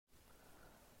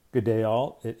Good day,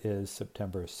 all. It is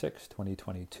September 6,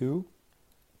 2022.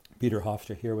 Peter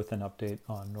Hofstra here with an update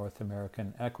on North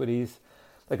American equities.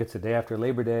 Like it's the day after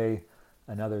Labor Day.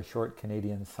 Another short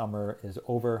Canadian summer is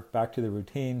over. Back to the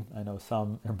routine. I know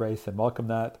some embrace and welcome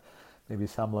that. Maybe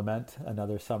some lament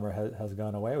another summer has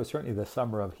gone away. It was certainly the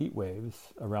summer of heat waves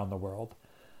around the world.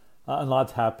 And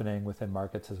lots happening within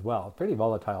markets as well. Pretty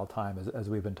volatile time as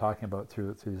we've been talking about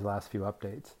through these last few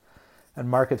updates. And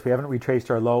markets, we haven't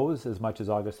retraced our lows as much as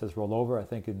August has rolled over. I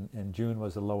think in June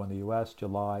was a low in the US,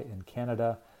 July in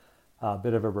Canada, a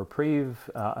bit of a reprieve,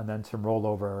 and then some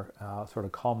rollover sort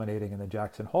of culminating in the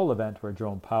Jackson Hole event where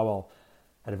Jerome Powell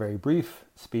had a very brief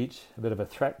speech, a bit of a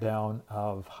threat down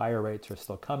of higher rates are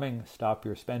still coming, stop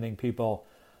your spending people,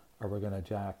 or we're going to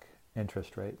jack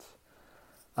interest rates.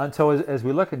 And so as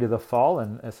we look into the fall,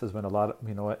 and this is when a lot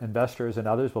of investors and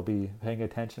others will be paying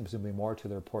attention presumably more to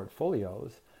their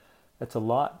portfolios, it's a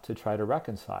lot to try to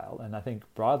reconcile. And I think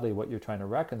broadly what you're trying to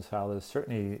reconcile is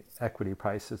certainly equity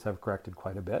prices have corrected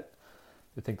quite a bit.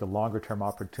 I think the longer term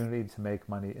opportunity to make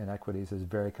money in equities is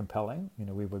very compelling.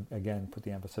 We would again put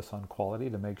the emphasis on quality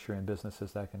to make sure in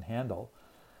businesses that can handle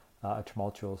a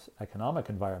tumultuous economic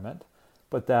environment.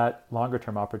 But that longer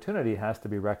term opportunity has to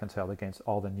be reconciled against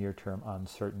all the near term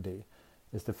uncertainty.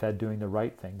 Is the Fed doing the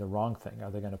right thing, the wrong thing? Are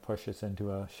they going to push us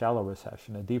into a shallow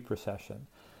recession, a deep recession?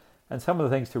 And some of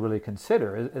the things to really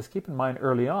consider is keep in mind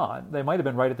early on, they might have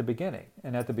been right at the beginning.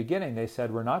 And at the beginning, they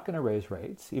said, we're not going to raise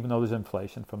rates, even though there's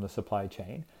inflation from the supply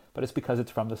chain, but it's because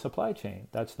it's from the supply chain.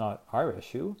 That's not our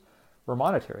issue. We're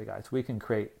monetary guys. We can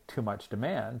create too much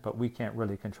demand, but we can't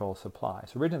really control supply.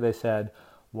 So originally they said,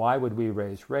 why would we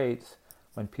raise rates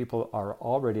when people are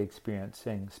already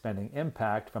experiencing spending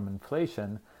impact from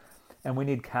inflation? And we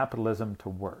need capitalism to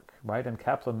work, right? And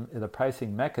capitalism, the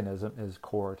pricing mechanism is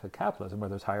core to capitalism. Where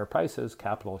there's higher prices,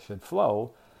 capital should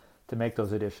flow to make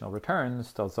those additional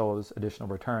returns. Those additional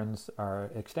returns are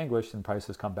extinguished and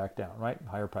prices come back down, right?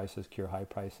 Higher prices cure high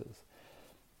prices.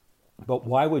 But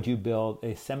why would you build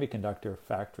a semiconductor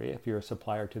factory if you're a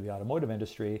supplier to the automotive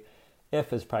industry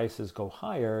if as prices go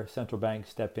higher, central banks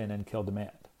step in and kill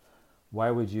demand? Why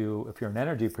would you, if you're an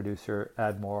energy producer,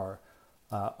 add more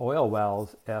oil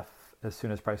wells if as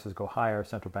soon as prices go higher,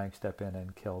 central banks step in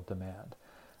and kill demand?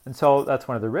 And so that's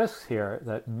one of the risks here,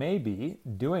 that maybe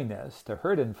doing this to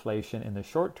hurt inflation in the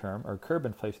short term or curb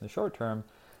inflation in the short term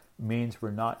means we're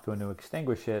not going to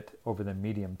extinguish it over the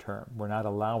medium term. We're not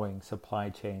allowing supply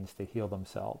chains to heal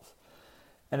themselves.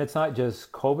 And it's not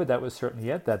just COVID, that was certainly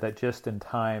it, that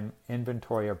just-in-time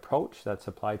inventory approach that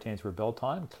supply chains were built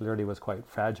on clearly was quite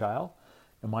fragile.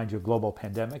 And mind you, a global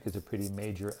pandemic is a pretty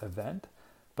major event.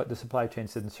 But the supply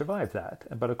chains didn't survive that.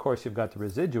 But of course, you've got the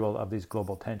residual of these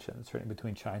global tensions, certainly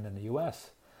between China and the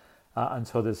US. And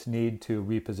so this need to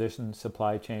reposition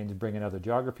supply chains, bring in other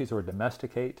geographies or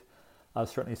domesticate,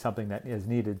 certainly something that is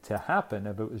needed to happen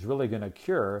if it was really going to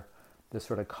cure this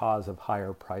sort of cause of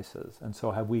higher prices. And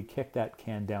so have we kicked that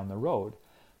can down the road?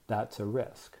 That's a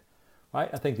risk, right?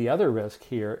 I think the other risk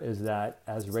here is that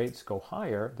as rates go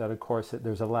higher, that of course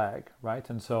there's a lag, right?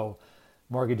 And so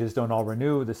mortgages don't all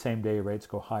renew the same day rates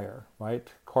go higher, right?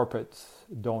 Corporates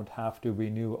don't have to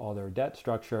renew all their debt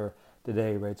structure the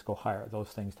day rates go higher. Those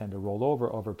things tend to roll over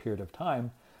a period of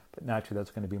time, but naturally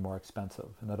that's going to be more expensive.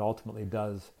 And that ultimately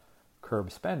does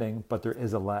curb spending, but there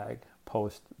is a lag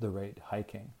post the rate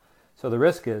hiking. So the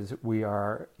risk is we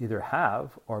are either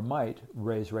have or might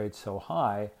raise rates so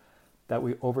high that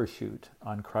we overshoot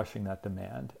on crushing that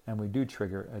demand, and we do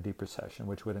trigger a deep recession,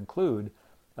 which would include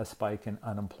a spike in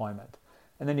unemployment.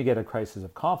 And then you get a crisis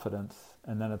of confidence,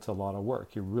 and then it's a lot of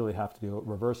work. You really have to do a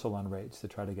reversal on rates to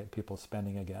try to get people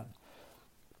spending again.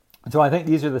 And so I think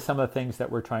these are some of the things that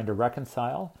we're trying to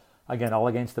reconcile. Again, all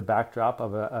against the backdrop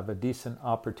of a decent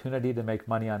opportunity to make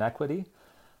money on equity.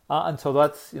 And so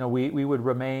that's, we would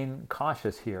remain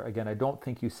cautious here. Again, I don't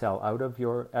think you sell out of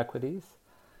your equities,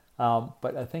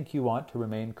 but I think you want to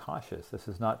remain cautious. This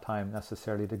is not time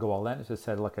necessarily to go all in. As I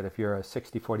said, look at if you're a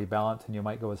 60-40 balance and you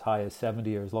might go as high as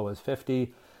 70 or as low as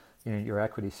 50, your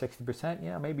equity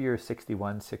 60%, maybe you're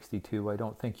 61, 62. I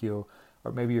don't think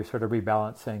or maybe you're sort of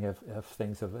rebalancing if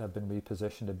things have been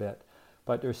repositioned a bit.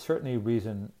 But there's certainly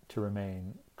reason to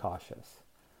remain cautious.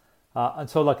 And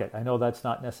so look, I know that's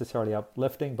not necessarily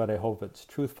uplifting, but I hope it's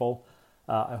truthful.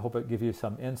 I hope it gives you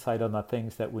some insight on the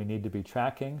things that we need to be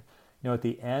tracking. At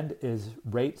the end is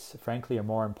rates, frankly, are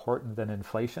more important than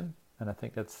inflation. And I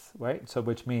think that's right. So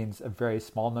which means a very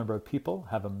small number of people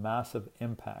have a massive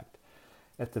impact.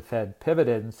 If the Fed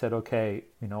pivoted and said, okay,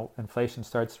 inflation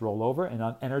starts to roll over, and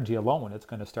on energy alone, it's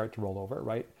going to start to roll over,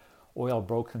 right? Oil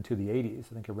broke into the 80s,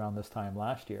 I think around this time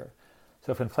last year.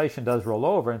 So if inflation does roll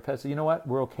over and Fed says, you know what,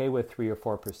 we're okay with 3 or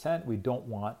 4%, we don't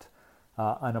want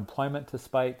unemployment to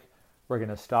spike, we're going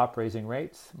to stop raising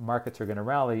rates, markets are going to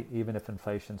rally even if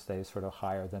inflation stays sort of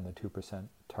higher than the 2%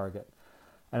 target.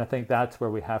 And I think that's where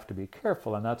we have to be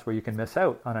careful, and that's where you can miss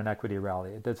out on an equity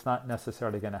rally. It's not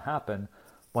necessarily going to happen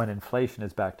when inflation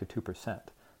is back to 2%.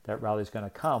 That rally is going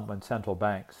to come when central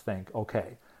banks think,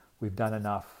 okay, we've done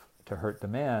enough to hurt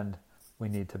demand, we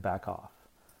need to back off.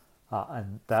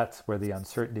 And that's where the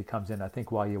uncertainty comes in. I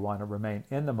think while you want to remain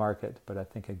in the market, but I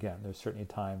think, again, there's certainly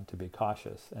time to be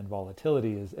cautious, and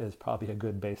volatility is probably a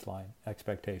good baseline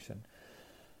expectation.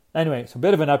 Anyway, so a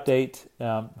bit of an update.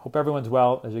 Hope everyone's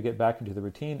well as we get back into the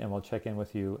routine, and we'll check in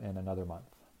with you in another month.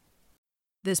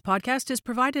 This podcast is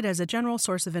provided as a general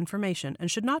source of information and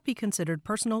should not be considered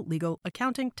personal, legal,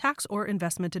 accounting, tax, or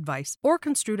investment advice, or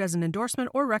construed as an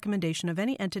endorsement or recommendation of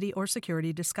any entity or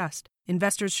security discussed.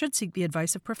 Investors should seek the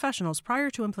advice of professionals prior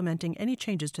to implementing any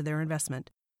changes to their investment.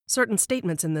 Certain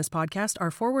statements in this podcast are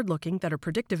forward-looking that are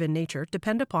predictive in nature,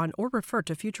 depend upon, or refer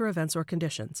to future events or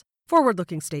conditions.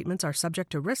 Forward-looking statements are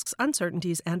subject to risks,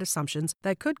 uncertainties, and assumptions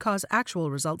that could cause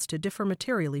actual results to differ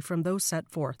materially from those set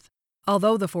forth.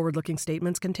 Although the forward-looking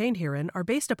statements contained herein are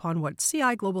based upon what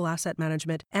CI Global Asset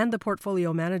Management and the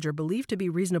portfolio manager believe to be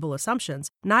reasonable assumptions,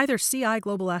 neither CI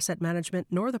Global Asset Management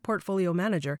nor the portfolio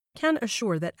manager can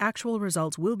assure that actual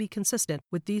results will be consistent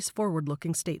with these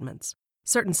forward-looking statements.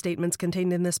 Certain statements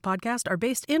contained in this podcast are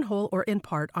based in whole or in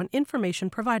part on information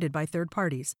provided by third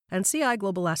parties, and CI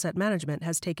Global Asset Management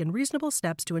has taken reasonable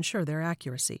steps to ensure their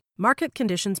accuracy. Market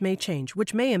conditions may change,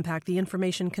 which may impact the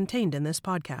information contained in this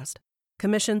podcast.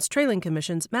 Commissions, trailing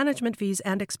commissions, management fees,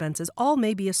 and expenses all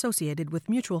may be associated with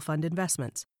mutual fund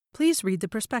investments. Please read the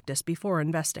prospectus before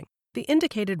investing. The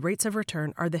indicated rates of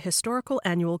return are the historical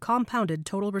annual compounded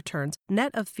total returns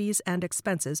net of fees and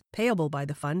expenses payable by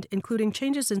the fund, including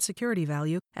changes in security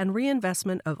value and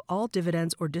reinvestment of all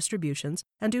dividends or distributions,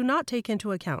 and do not take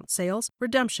into account sales,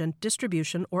 redemption,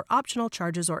 distribution, or optional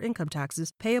charges or income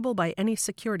taxes payable by any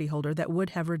security holder that would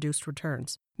have reduced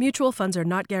returns. Mutual funds are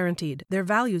not guaranteed, their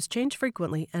values change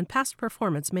frequently, and past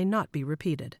performance may not be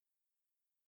repeated.